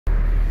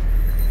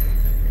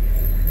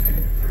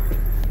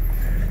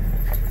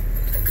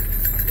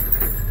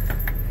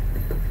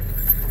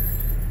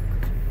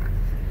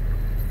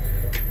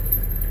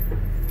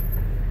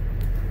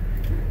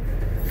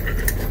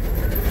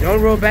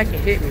don't roll back and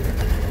hit me.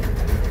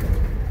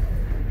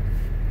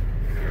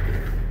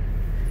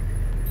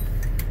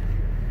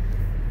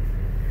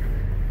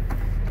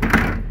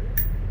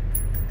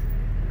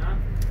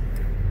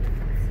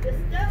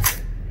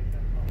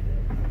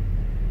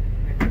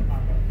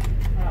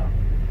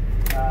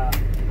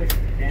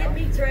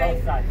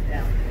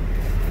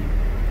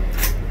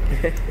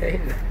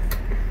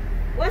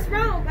 What's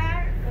wrong,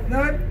 Byron?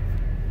 None.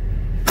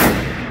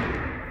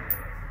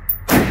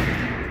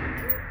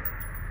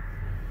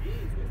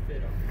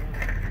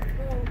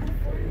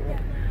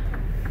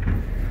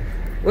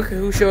 Look at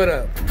who showed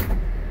up.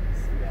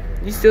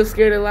 You still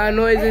scared of loud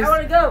noises? Hey, I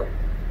want to go.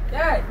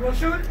 Dad. You want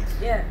to shoot it?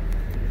 Yeah.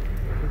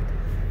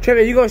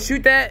 Trevor, you gonna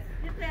shoot that?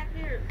 Get back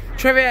here.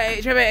 Trevor,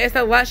 it's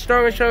a lot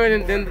stronger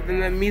than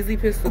the measly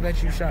pistol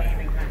that you shot.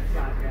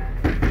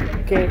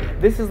 Okay,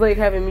 this is like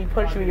having me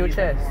punch you in your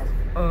chest.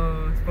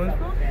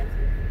 SpongeBob?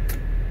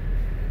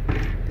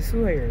 This is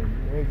like a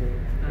nigga.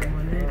 I'm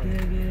on that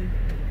again.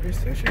 You're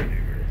such a nigga.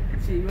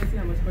 Shit, you want to see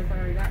how much quick I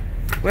already got?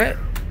 What?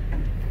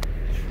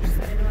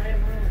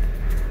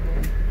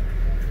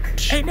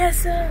 Aunt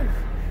Nessa!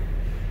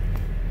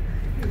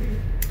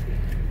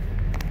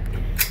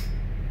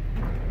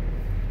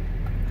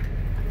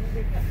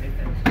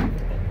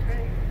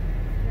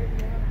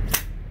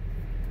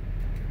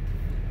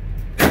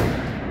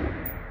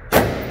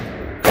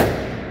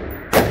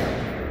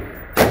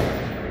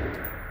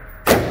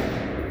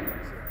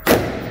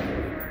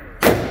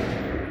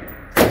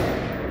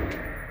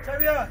 Turn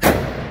me on.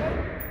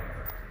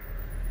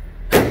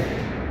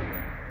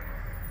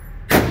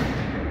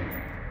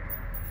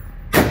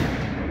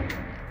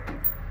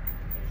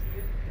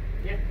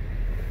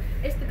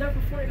 It's the gun for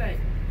Fortnite.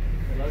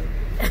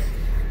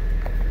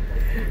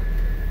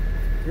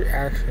 You're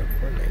actually a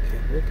Fortnite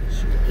kid. Look at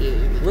you.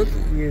 Look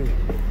at you.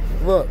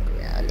 Look.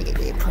 Yeah, nigga,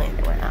 they playing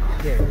around.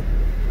 Yeah.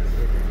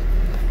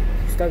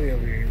 Stop me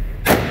over here.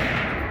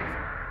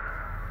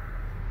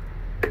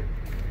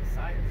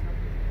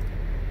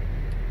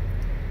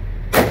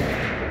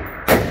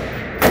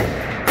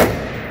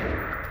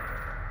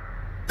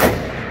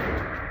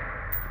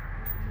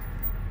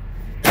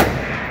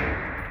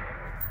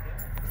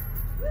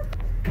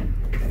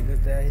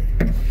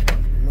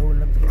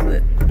 Loading up the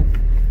clip.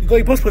 You go,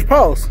 you push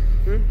pause.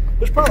 Hmm?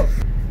 Push pause.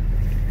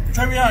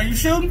 Turn me on. You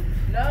shooting?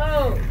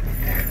 No.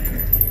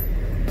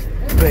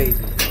 Baby.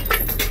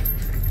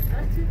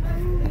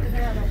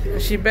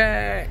 She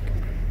back.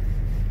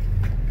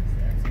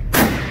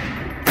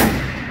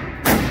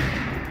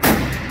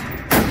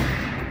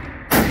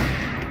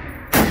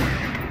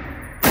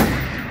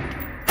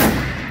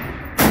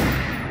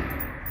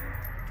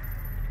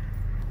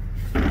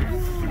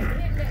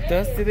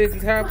 Dusted his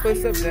entire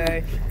push up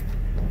day.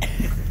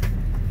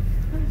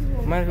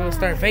 Might as well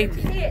start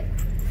vaping.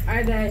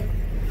 Alright, Dad.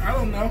 I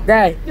don't know.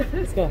 Dad,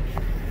 let's go.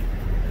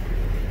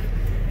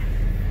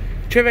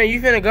 Trevor, you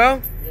finna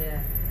go?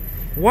 Yeah.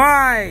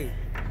 Why?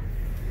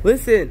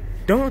 Listen,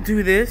 don't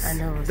do this. I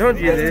know. Don't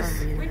do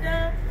this. We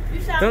done?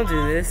 You shot Don't one?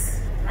 do this.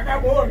 I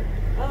got one.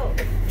 Oh.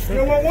 You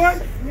don't want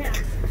one? Yeah.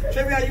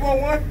 Check me out. You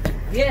want one?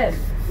 Yes.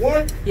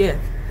 One? Yeah.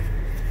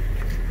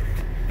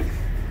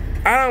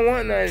 I don't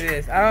want none of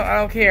this. I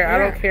don't care. I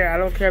don't care. I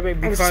don't care about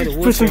being called a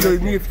wolf. Pushing your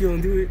knee if you don't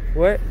do it.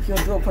 What? If you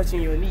don't do it,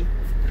 punching your knee.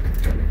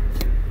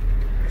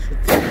 It's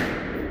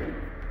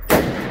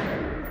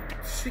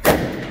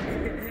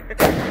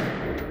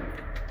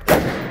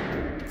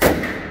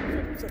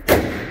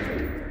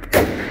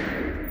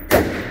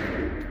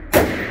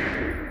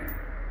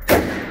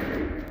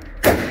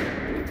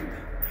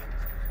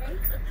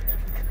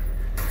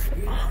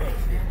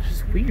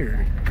just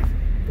weird.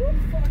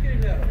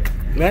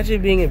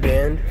 Imagine being a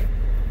band.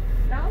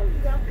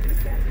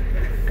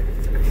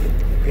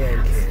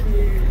 Band.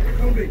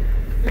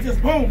 It's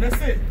just boom.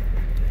 That's it.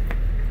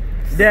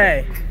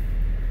 Dad.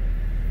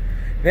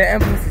 That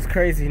impulse is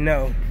crazy.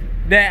 No.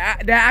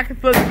 Dad, I can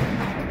feel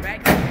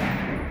back.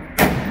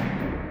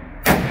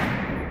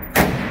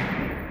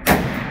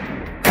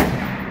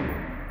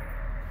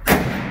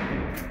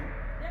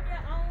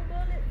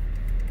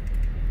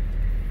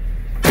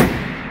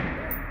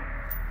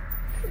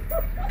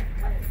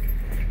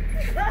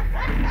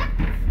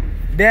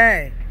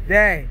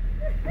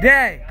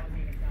 Dad.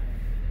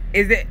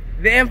 Is it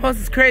the impulse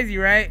is crazy,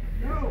 right?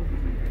 No.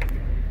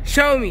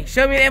 Show me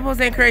the impulse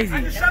ain't crazy.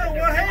 I just shot it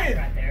with one hand.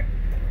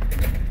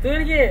 Do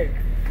it again.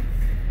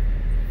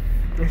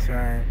 It's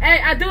fine. Hey,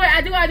 I do it.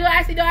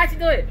 Actually do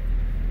it.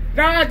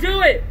 No, I'll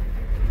do it.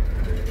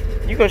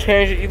 You gonna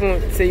change it? You gonna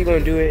say you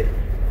gonna do it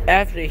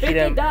after he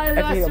done? $50,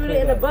 I'll shoot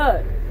it in the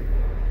butt.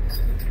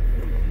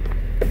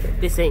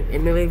 This ain't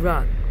MMA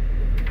rock.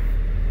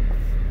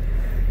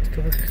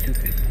 Still looking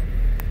stupid.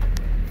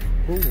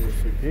 Ooh, it's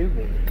a big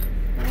one.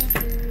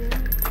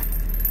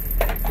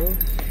 Cool.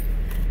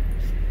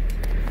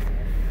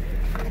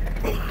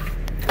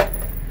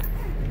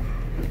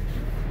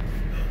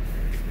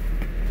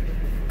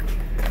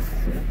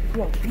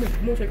 Come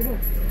on, Shay, come on.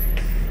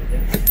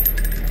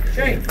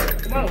 Shay,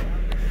 come on.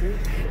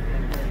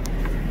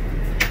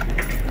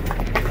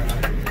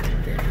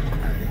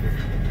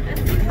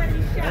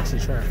 That's a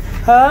trying?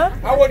 Huh?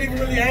 I wasn't even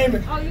really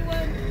aiming. Oh, you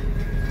wasn't?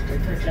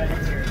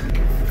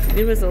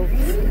 It was a.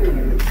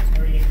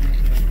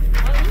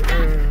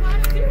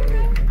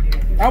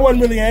 I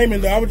wasn't really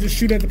aiming though. I was just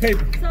shooting at the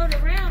paper. So the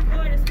round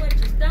part is what,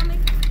 your stomach?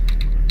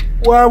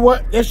 Well,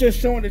 what? That's just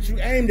showing that you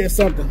aimed at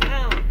something.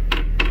 Oh.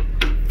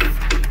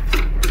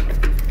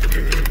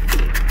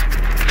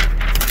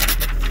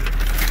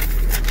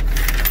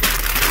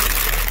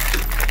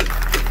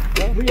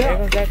 There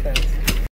goes that thing.